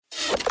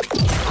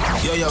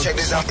Yo. Check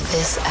this out.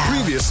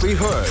 Previously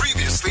heard.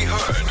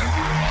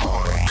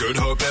 Good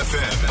Hope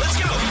FM. Let's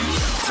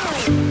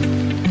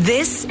go.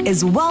 This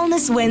is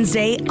Wellness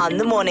Wednesday on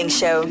The Morning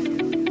Show.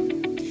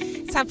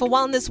 It's time for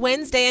Wellness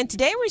Wednesday, and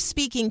today we're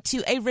speaking to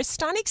a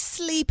Restonic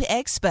Sleep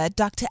Expert,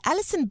 Dr.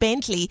 Alison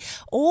Bentley,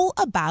 all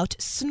about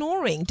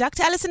snoring.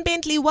 Dr. Alison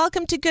Bentley,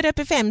 welcome to Good Hope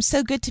FM.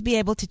 So good to be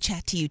able to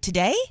chat to you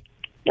today.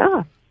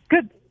 Yeah,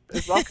 good.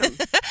 Welcome.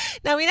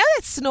 Now, we know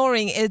that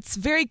snoring, it's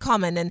very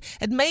common and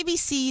it may be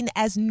seen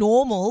as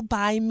normal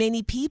by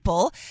many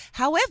people.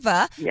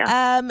 However,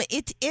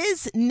 it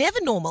is never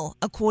normal,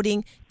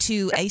 according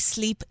to a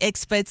sleep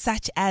expert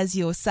such as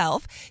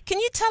yourself. Can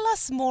you tell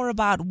us more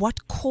about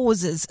what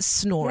causes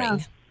snoring?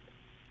 Yeah.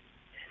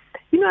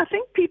 You know, I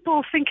think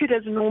people think it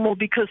is normal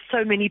because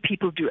so many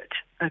people do it.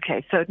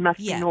 Okay, so it must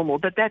be normal,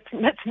 but that's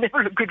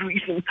never a good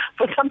reason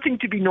for something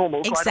to be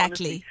normal.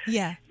 Exactly,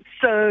 yeah.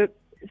 So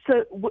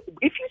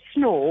if you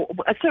snore,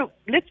 so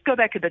let's go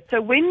back a bit.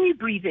 So when you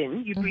breathe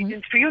in, you breathe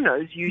in through your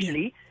nose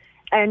usually,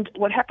 and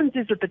what happens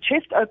is that the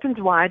chest opens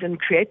wide and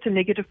creates a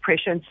negative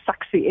pressure and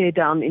sucks the air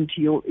down into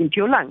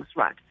your lungs,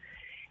 right?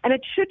 And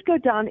it should go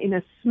down in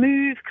a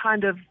smooth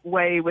kind of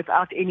way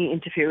without any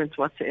interference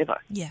whatsoever.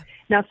 Yeah.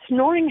 Now,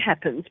 snoring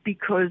happens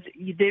because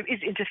there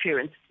is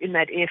interference in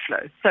that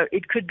airflow. So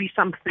it could be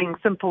something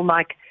simple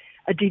like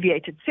a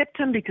deviated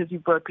septum because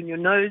you've broken your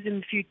nose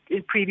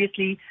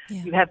previously,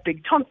 you have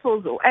big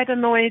tonsils or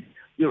adenoids,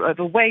 you're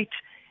overweight,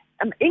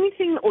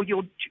 anything, or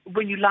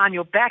when you lie on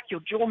your back, your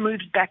jaw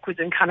moves backwards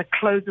and kind of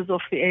closes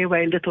off the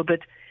airway a little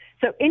bit.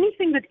 So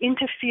anything that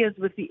interferes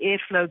with the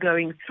airflow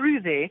going through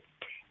there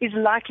is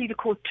likely to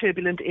cause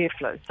turbulent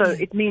airflow. So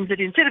it means that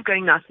instead of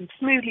going nice and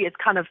smoothly, it's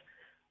kind of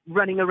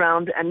running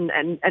around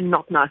and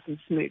not nice and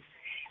smooth.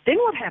 Then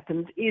what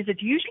happens is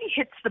it usually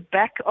hits the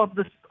back of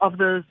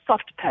the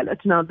soft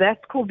palate. Now,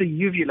 that's called the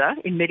uvula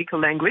in medical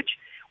language.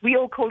 We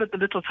all call it the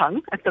little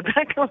tongue at the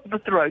back of the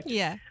throat.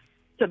 Yeah.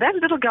 So that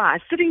little guy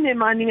sitting there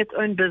minding its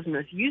own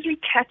business usually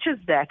catches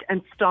that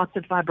and starts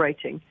it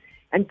vibrating.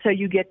 And so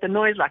you get the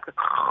noise like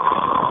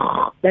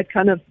that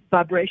kind of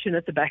vibration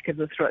at the back of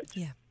the throat.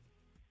 Yeah.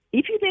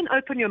 If you then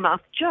open your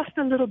mouth just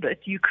a little bit,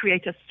 you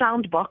create a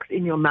sound box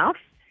in your mouth,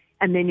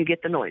 and then you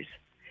get the noise.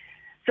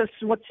 So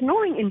what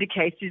snoring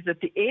indicates is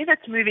that the air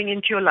that's moving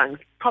into your lungs,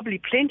 probably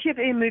plenty of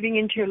air moving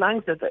into your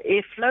lungs, that the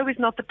airflow is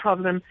not the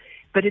problem,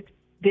 but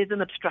there's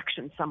an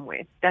obstruction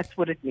somewhere. That's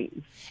what it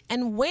means.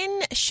 And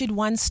when should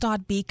one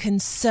start be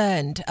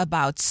concerned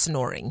about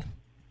snoring?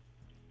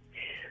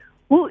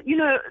 Well, you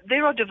know,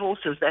 there are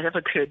divorces that have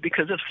occurred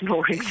because of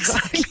snoring.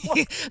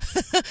 Exactly.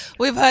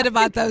 We've heard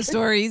about those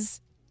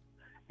stories.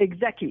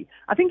 Exactly.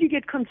 I think you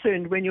get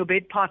concerned when your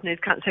bed partner is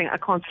kind of saying, I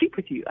can't sleep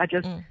with you.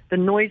 The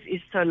noise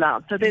is so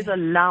loud. So there's a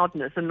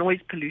loudness, a noise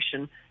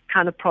pollution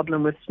kind of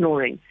problem with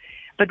snoring.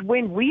 But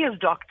when we as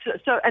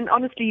doctors, and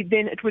honestly,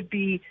 then it would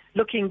be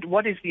looking,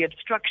 what is the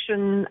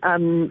obstruction,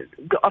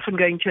 often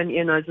going to an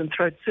ear, nose, and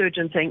throat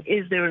surgeon saying,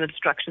 is there an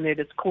obstruction there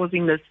that's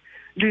causing this?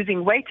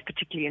 Losing weight,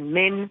 particularly in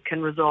men,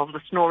 can resolve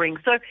the snoring.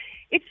 So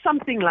it's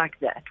something like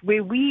that,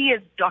 where we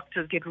as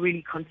doctors get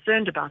really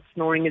concerned about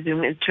snoring is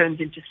when it turns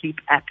into sleep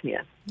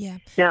apnea. Yeah.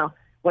 Now,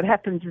 what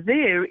happens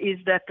there is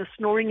that the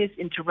snoring is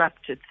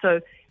interrupted.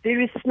 So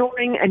there is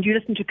snoring, and you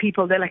listen to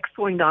people, they're like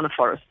sawing down a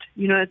forest.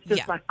 You know, it's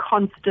just like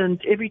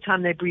constant. Every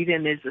time they breathe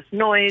in, there's this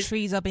noise.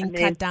 Trees are being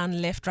cut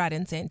down left, right,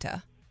 and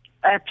center.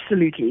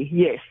 Absolutely,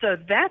 yes. So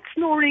that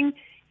snoring,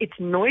 it's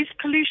noise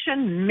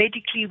pollution.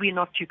 Medically, we're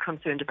not too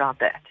concerned about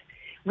that.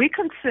 We're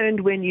concerned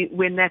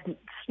when that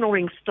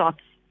snoring starts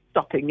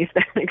stopping, if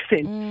that makes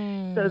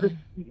sense. So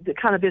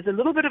there's a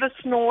little bit of a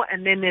snore,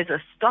 and then there's a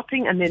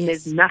stopping, and then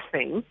there's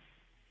nothing.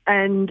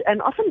 And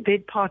often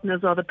bed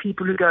partners are the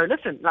people who go,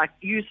 listen, like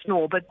you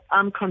snore, but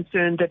I'm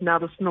concerned that now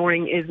the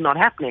snoring is not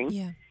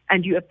happening,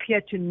 and you appear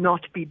to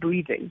not be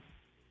breathing.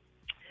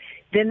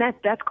 Then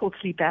that's called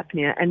sleep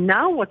apnea. And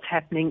now what's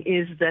happening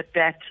is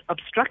that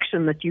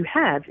obstruction that you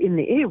have in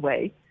the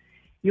airway,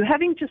 you're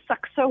having to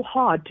suck so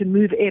hard to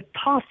move air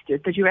past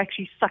it that you're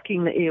actually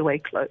sucking the airway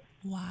closed.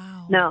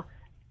 Wow. Now,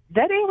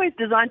 that airway is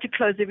designed to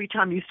close every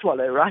time you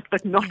swallow, right?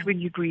 But not when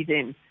you breathe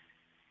in.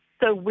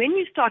 So when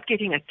you start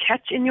getting a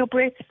catch in your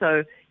breath,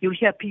 so you'll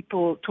hear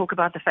people talk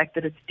about the fact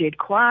that it's dead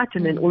quiet,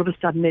 and then all of a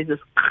sudden there's this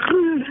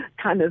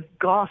kind of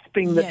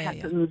gasping that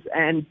happens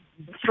and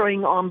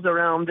throwing arms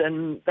around,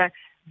 and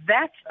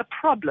that's a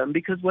problem,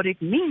 because what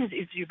it means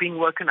is you're being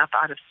woken up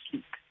out of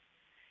sleep.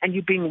 And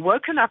you're being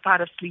woken up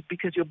out of sleep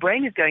because your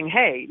brain is going,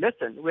 hey,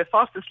 listen, we're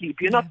fast asleep.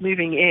 You're not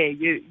moving air.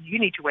 You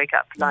need to wake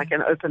up,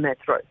 and open that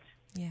throat.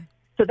 Yeah.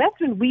 So that's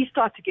when we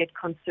start to get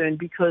concerned,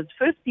 because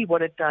firstly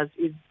what it does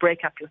is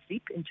break up your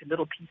sleep into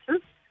little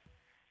pieces.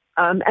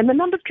 And the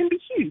numbers can be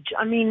huge.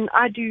 I mean,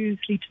 I do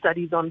sleep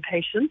studies on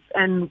patients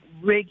and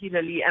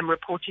regularly am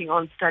reporting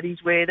on studies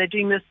where they're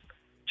doing this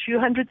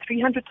 200,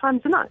 300 times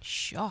a night.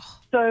 Sure.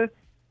 So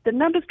the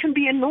numbers can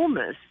be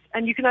enormous.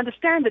 And you can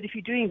understand that if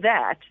you're doing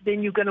that,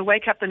 then you're going to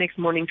wake up the next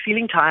morning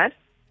feeling tired,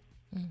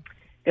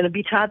 going to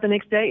be tired the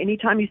next day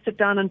anytime you sit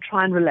down and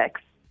try and relax,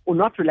 or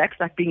not relax,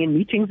 like being in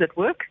meetings at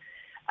work.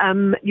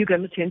 you're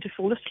going to tend to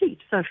fall asleep.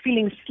 So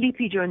feeling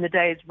sleepy during the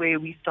day is where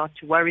we start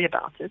to worry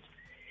about it.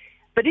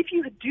 But if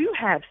you do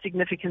have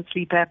significant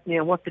sleep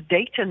apnea, what the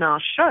data now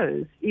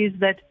shows is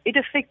that it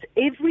affects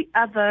every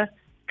other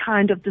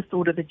kind of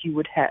disorder that you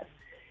would have.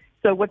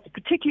 So what's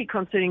particularly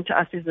concerning to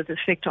us is the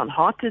effect on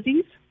heart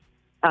disease,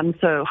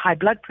 so high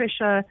blood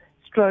pressure,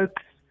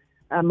 strokes,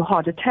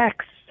 heart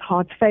attacks,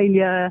 heart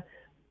failure.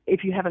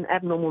 If you have an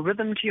abnormal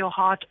rhythm to your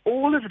heart,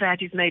 all of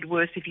that is made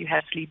worse if you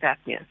have sleep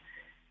apnea.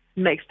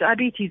 It makes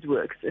diabetes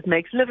worse. It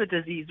makes liver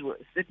disease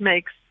worse. It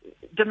makes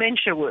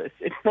dementia worse.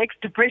 It makes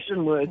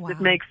depression worse. Wow.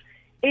 It makes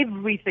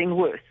everything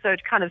worse. So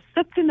it kind of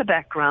sits in the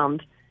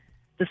background,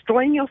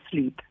 destroying your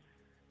sleep,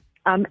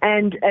 and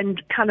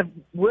kind of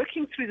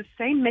working through the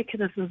same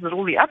mechanisms that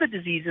all the other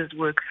diseases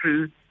work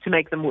through to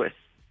make them worse.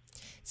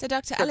 So,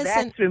 Dr. So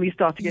Alison, that's when we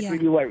start to get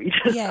really worried.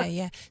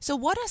 Yeah. So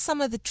what are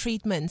some of the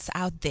treatments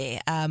out there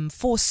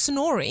for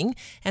snoring?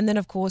 And then,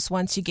 of course,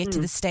 once you get to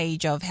the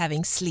stage of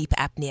having sleep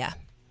apnea.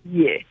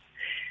 Yeah.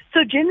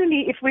 So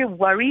generally, if we're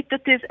worried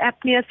that there's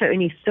apnea, so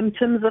any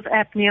symptoms of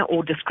apnea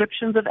or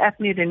descriptions of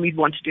apnea, then we'd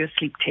want to do a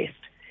sleep test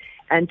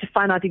and to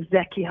find out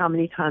exactly how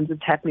many times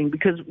it's happening,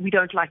 because we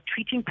don't like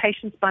treating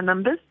patients by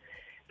numbers.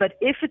 But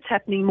if it's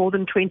happening more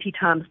than 20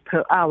 times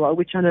per hour,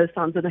 which I know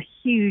sounds like a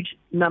huge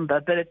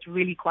number, but it's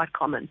really quite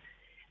common,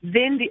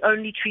 then the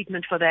only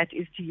treatment for that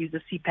is to use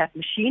a CPAP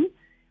machine,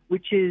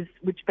 which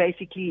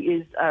basically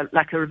is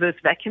like a reverse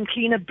vacuum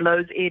cleaner,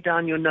 blows air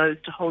down your nose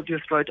to hold your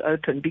throat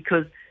open,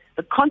 because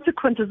the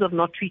consequences of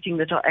not treating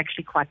that are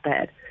actually quite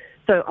bad.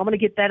 So I want to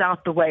get that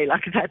out the way,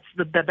 like that's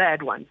the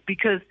bad ones,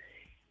 because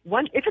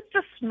if it's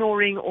just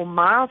snoring or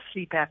mild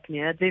sleep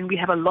apnea, then we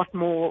have a lot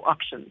more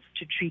options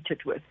to treat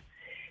it with.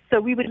 So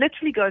we would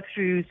literally go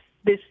through,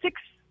 there's 6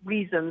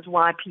 reasons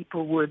why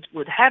people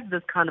would have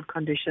this kind of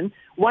condition.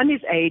 One is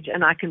age,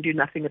 and I can do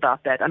nothing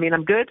about that. I mean,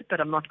 I'm good,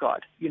 but I'm not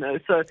God,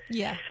 so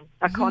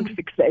I can't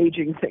fix the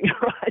aging thing,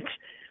 right?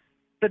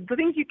 But the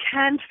things you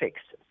can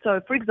fix,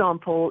 so for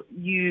example,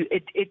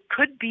 it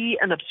could be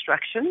an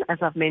obstruction, as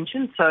I've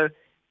mentioned, so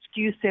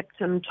skew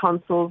septum,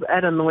 tonsils,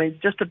 adenoids,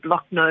 just a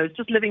blocked nose.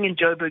 Just living in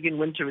Joburg in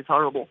winter is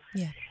horrible.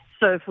 Yeah.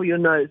 So for your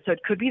nose, so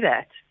it could be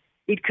that.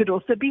 It could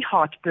also be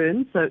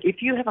heartburn. So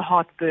if you have a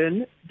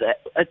heartburn,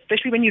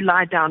 especially when you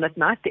lie down at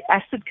night, the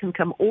acid can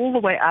come all the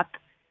way up,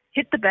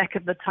 hit the back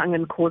of the tongue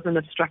and cause an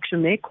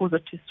obstruction there, cause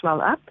it to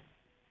swell up.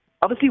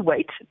 Obviously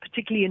weight,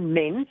 particularly in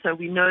men. So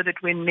we know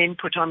that when men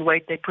put on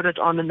weight, they put it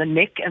on in the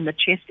neck and the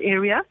chest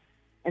area,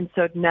 and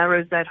so it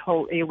narrows that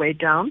whole airway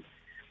down.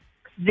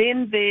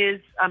 Then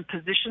there's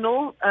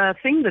positional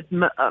thing that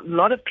a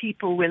lot of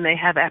people, when they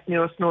have apnea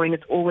or snoring,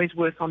 it's always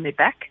worse on their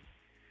back.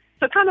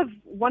 So kind of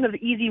one of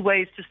the easy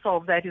ways to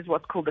solve that is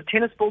what's called the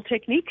tennis ball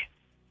technique.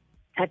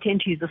 I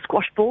tend to use a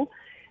squash ball.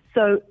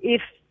 So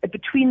if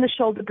between the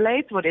shoulder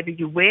blades, whatever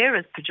you wear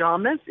as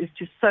pajamas, is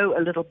to sew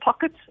a little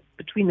pocket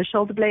between the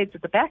shoulder blades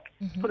at the back,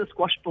 put a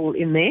squash ball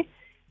in there.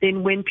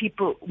 Then when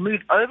people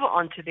move over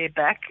onto their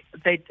back,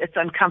 it's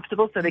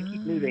uncomfortable, so they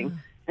keep moving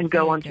and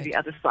go on to the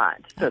other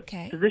side. So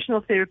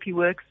positional therapy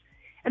works.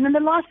 And then the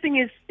last thing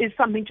is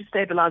something to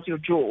stabilize your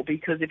jaw,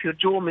 because if your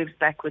jaw moves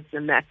backwards,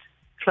 then that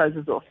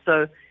closes off.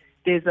 So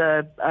there's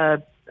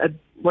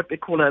what we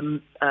call a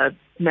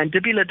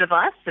mandibular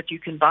device that you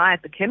can buy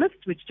at the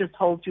chemist, which just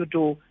holds your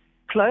jaw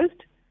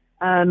closed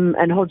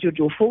and holds your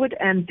jaw forward,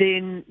 and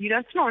then you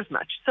don't snore as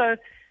much. So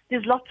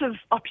there's lots of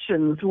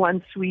options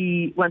once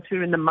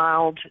we're in the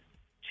mild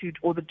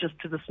just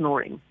to the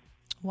snoring.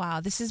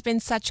 Wow, this has been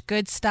such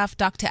good stuff,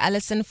 Dr.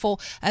 Alison, for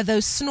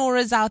those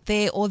snorers out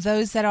there, or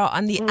those that are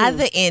on the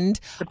other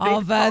end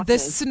of the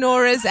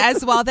snorers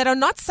as well, that are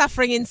not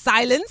suffering in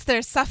silence.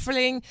 They're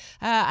suffering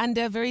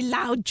under very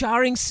loud,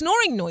 jarring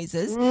snoring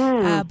noises.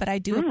 But I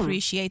do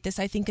appreciate this.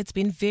 I think it's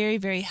been very,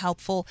 very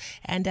helpful,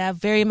 and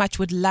very much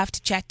would love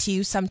to chat to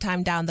you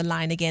sometime down the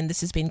line again. This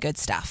has been good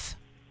stuff.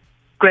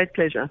 Great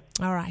pleasure.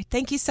 All right.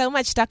 Thank you so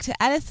much, Dr.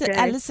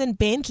 Alison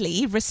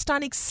Bentley,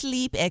 Restonic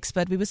Sleep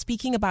Expert. We were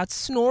speaking about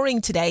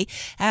snoring today,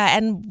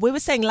 and we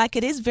were saying, like,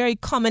 it is very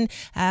common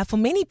for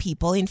many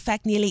people. In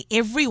fact, nearly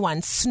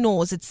everyone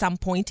snores at some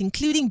point,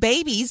 including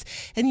babies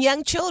and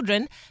young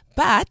children.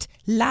 But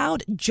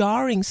loud,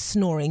 jarring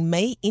snoring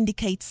may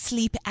indicate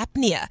sleep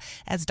apnea,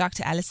 as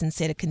Dr. Alison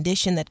said, a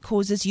condition that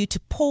causes you to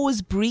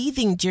pause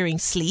breathing during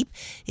sleep.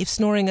 If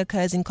snoring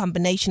occurs in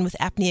combination with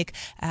apneic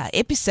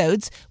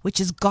episodes,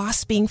 which is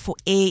gasping for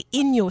air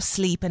in your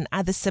sleep, and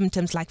other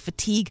symptoms like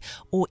fatigue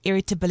or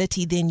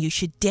irritability, then you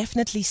should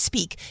definitely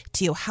speak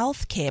to your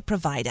healthcare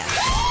provider.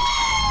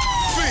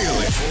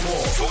 Feel it.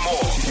 For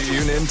more,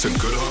 tune in to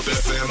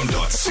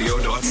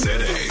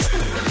goodhopefm.co.za.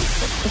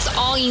 It's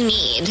all you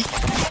need.